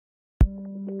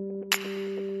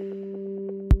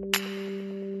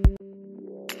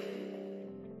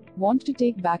Want to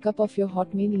take backup of your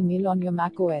Hotmail email on your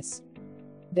macOS?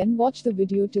 Then watch the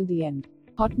video till the end.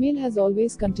 Hotmail has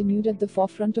always continued at the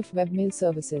forefront of webmail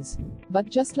services.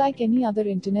 But just like any other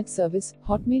internet service,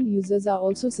 Hotmail users are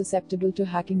also susceptible to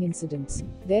hacking incidents.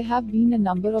 There have been a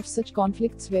number of such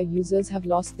conflicts where users have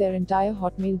lost their entire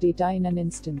Hotmail data in an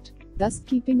instant. Thus,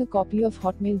 keeping a copy of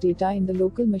Hotmail data in the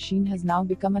local machine has now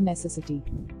become a necessity.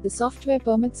 The software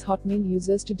permits Hotmail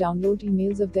users to download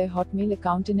emails of their Hotmail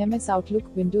account in MS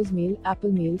Outlook, Windows Mail,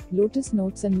 Apple Mail, Lotus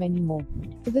Notes and many more.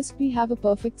 For this we have a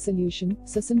perfect solution,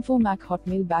 SysInfoTools Mac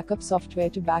Hotmail Backup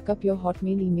software to back up your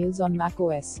Hotmail emails on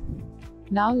macOS.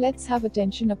 Now let's have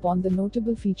attention upon the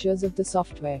notable features of the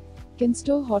software. Can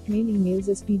store Hotmail emails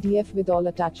as PDF with all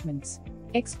attachments.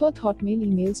 Export Hotmail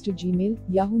emails to Gmail,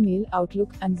 Yahoo Mail,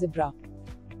 Outlook, and Zebra.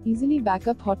 Easily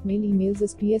backup Hotmail emails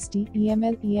as PST,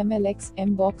 EML, EMLX,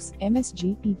 Mbox,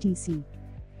 MSG, etc.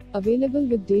 Available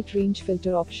with date range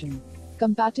filter option.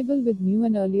 Compatible with new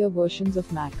and earlier versions of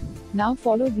Mac. Now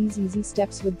follow these easy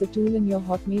steps with the tool and your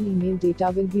Hotmail email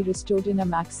data will be restored in a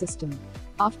Mac system.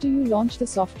 After you launch the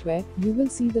software, you will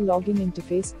see the login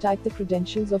interface. Type the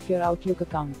credentials of your Outlook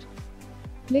account.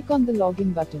 Click on the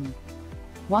login button.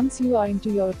 Once you are into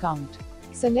your account,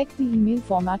 select the email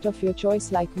format of your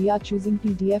choice, like we are choosing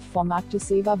PDF format to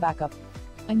save our backup,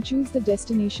 and choose the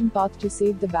destination path to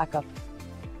save the backup.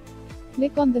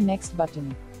 Click on the next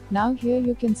button. Now here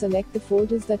you can select the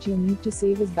folders that you need to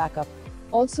save as backup.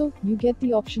 Also, you get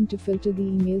the option to filter the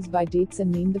emails by dates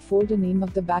and name the folder name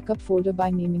of the backup folder by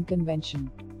naming convention.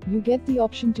 You get the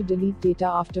option to delete data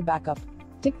after backup.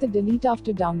 Tick the delete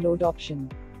after download option.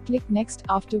 Click next,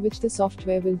 after which the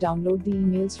software will download the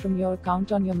emails from your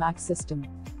account on your Mac system.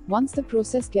 Once the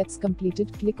process gets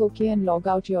completed, click OK and log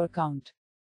out your account.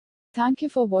 Thank you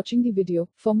for watching the video.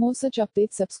 For more such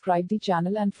updates, subscribe the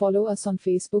channel and follow us on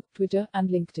Facebook, Twitter, and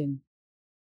LinkedIn.